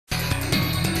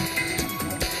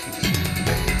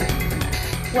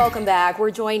Welcome back.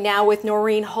 We're joined now with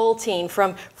Noreen Hulteen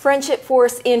from Friendship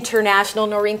Force International.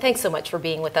 Noreen, thanks so much for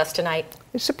being with us tonight.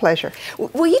 It's a pleasure.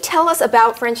 Will you tell us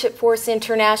about Friendship Force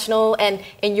International and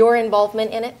your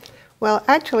involvement in it? Well,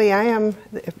 actually, I am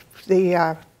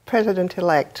the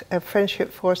president-elect of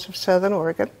Friendship Force of Southern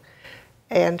Oregon.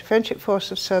 And Friendship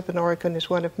Force of Southern Oregon is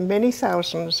one of many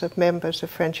thousands of members of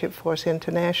Friendship Force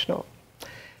International.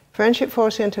 Friendship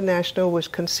Force International was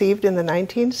conceived in the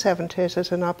 1970s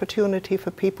as an opportunity for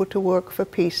people to work for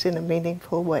peace in a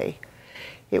meaningful way.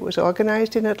 It was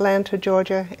organized in Atlanta,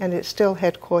 Georgia, and it's still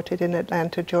headquartered in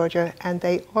Atlanta, Georgia, and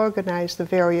they organize the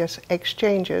various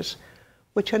exchanges,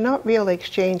 which are not real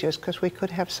exchanges because we could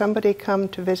have somebody come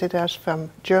to visit us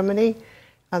from Germany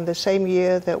on the same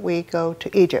year that we go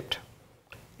to Egypt.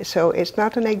 So it's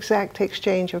not an exact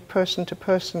exchange of person to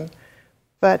person,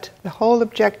 but the whole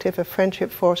objective of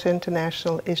Friendship Force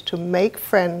International is to make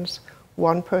friends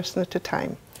one person at a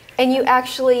time. And you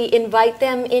actually invite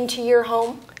them into your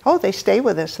home? Oh, they stay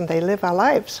with us and they live our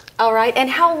lives. All right. And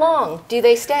how long do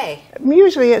they stay?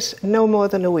 Usually it's no more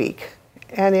than a week.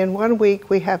 And in 1 week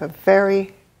we have a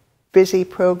very busy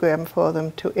program for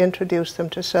them to introduce them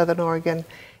to Southern Oregon.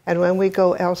 And when we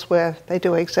go elsewhere, they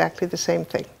do exactly the same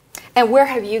thing. And where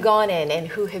have you gone in and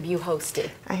who have you hosted?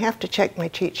 I have to check my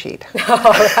cheat sheet.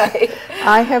 All right.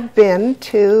 I have been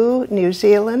to New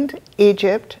Zealand,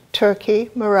 Egypt, Turkey,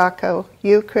 Morocco,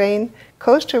 Ukraine,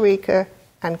 Costa Rica,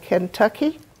 and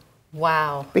Kentucky.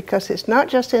 Wow. Because it's not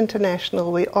just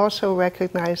international, we also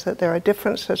recognize that there are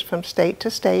differences from state to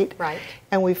state. Right.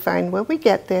 And we find when we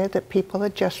get there that people are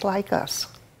just like us.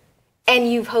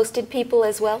 And you've hosted people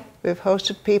as well? We've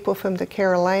hosted people from the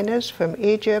Carolinas, from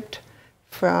Egypt,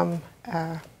 from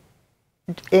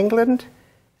England.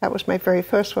 That was my very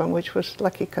first one, which was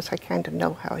lucky because I kind of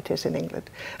know how it is in England.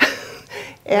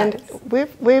 And nice.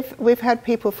 we've had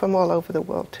people from all over the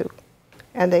world too.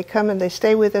 And they come and they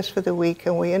stay with us for the week,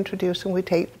 and we introduce them. We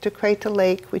take them to Crater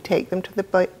Lake, we take them to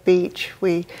the beach,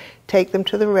 we take them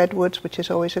to the redwoods, which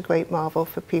is always a great marvel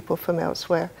for people from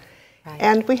elsewhere. Right.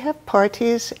 And we have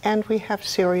parties and we have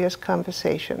serious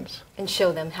conversations. And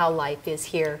show them how life is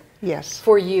here. Yes.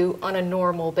 For you on a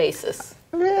normal basis.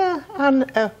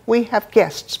 Yeah, we have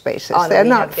guest spaces. They're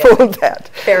not full that.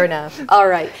 Fair enough. All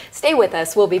right. Stay with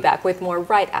us. We'll be back with more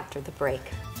right after the break.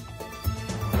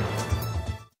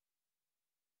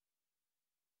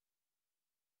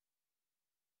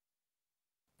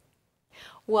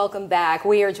 Welcome back.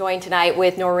 We are joined tonight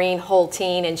with Noreen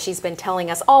Hulteen, and she's been telling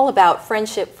us all about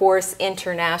Friendship Force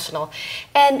International.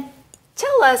 And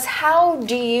tell us, how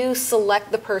do you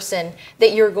select the person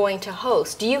that you're going to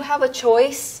host? Do you have a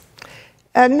choice?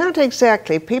 Not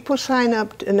exactly. People sign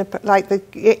up, like the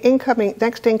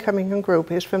next incoming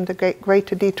group is from the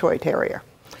greater Detroit area.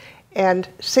 And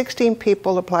 16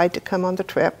 people applied to come on the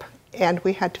trip, and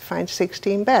we had to find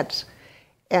 16 beds.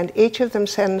 And each of them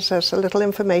sends us a little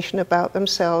information about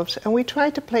themselves, and we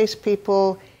try to place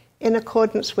people in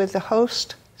accordance with the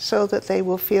host so that they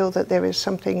will feel that there is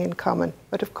something in common.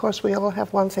 But of course, we all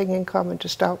have one thing in common to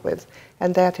start with,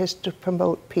 and that is to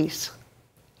promote peace.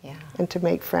 Yeah. And to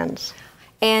make friends.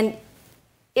 And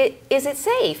is it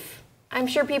safe? I'm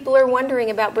sure people are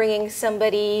wondering about bringing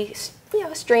somebody,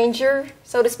 a stranger,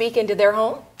 so to speak, into their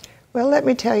home. Well, let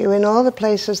me tell you, in all the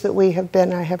places that we have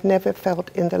been, I have never felt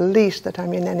in the least that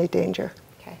I'm in any danger.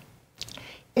 Okay.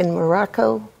 In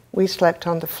Morocco, we slept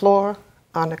on the floor,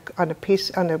 on a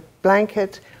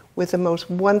blanket, with the most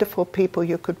wonderful people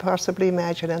you could possibly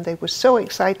imagine, and they were so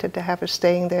excited to have us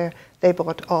staying there, they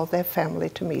brought all their family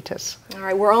to meet us. All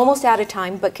right, we're almost out of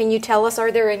time, but can you tell us,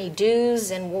 are there any dues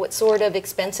and what sort of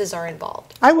expenses are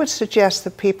involved? I would suggest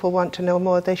that people want to know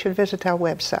more, they should visit our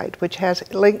website, which has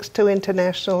links to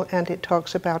international, and it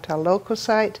talks about our local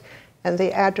site, and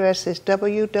the address is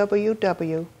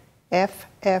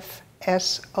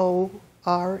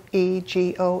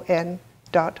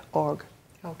www.ffsoregon.org.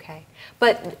 Okay.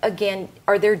 But again,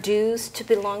 are there dues to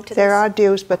belong to this? There are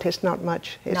dues, but it's not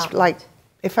much. It's not like, much.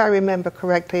 If I remember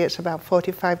correctly, it's about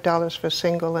 $45 for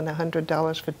single and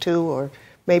 $100 for two, or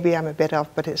maybe I'm a bit off,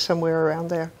 but it's somewhere around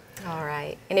there. All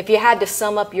right. And if you had to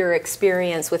sum up your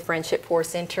experience with Friendship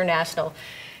Force International,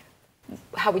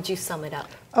 how would you sum it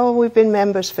up? Oh, we've been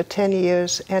members for 10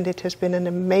 years, and it has been an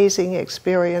amazing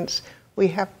experience. We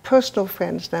have personal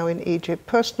friends now in Egypt,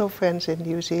 personal friends in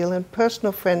New Zealand,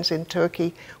 personal friends in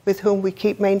Turkey, with whom we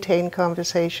maintain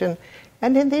conversation.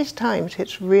 And in these times,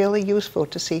 it's really useful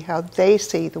to see how they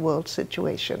see the world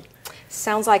situation.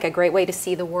 Sounds like a great way to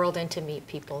see the world and to meet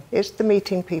people. It's the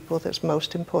meeting people that's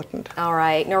most important. All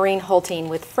right. Noreen Hulteen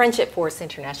with Friendship Force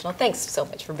International. Thanks so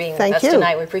much for being with us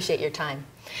tonight. We appreciate your time.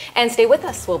 And stay with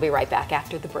us. We'll be right back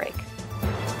after the break.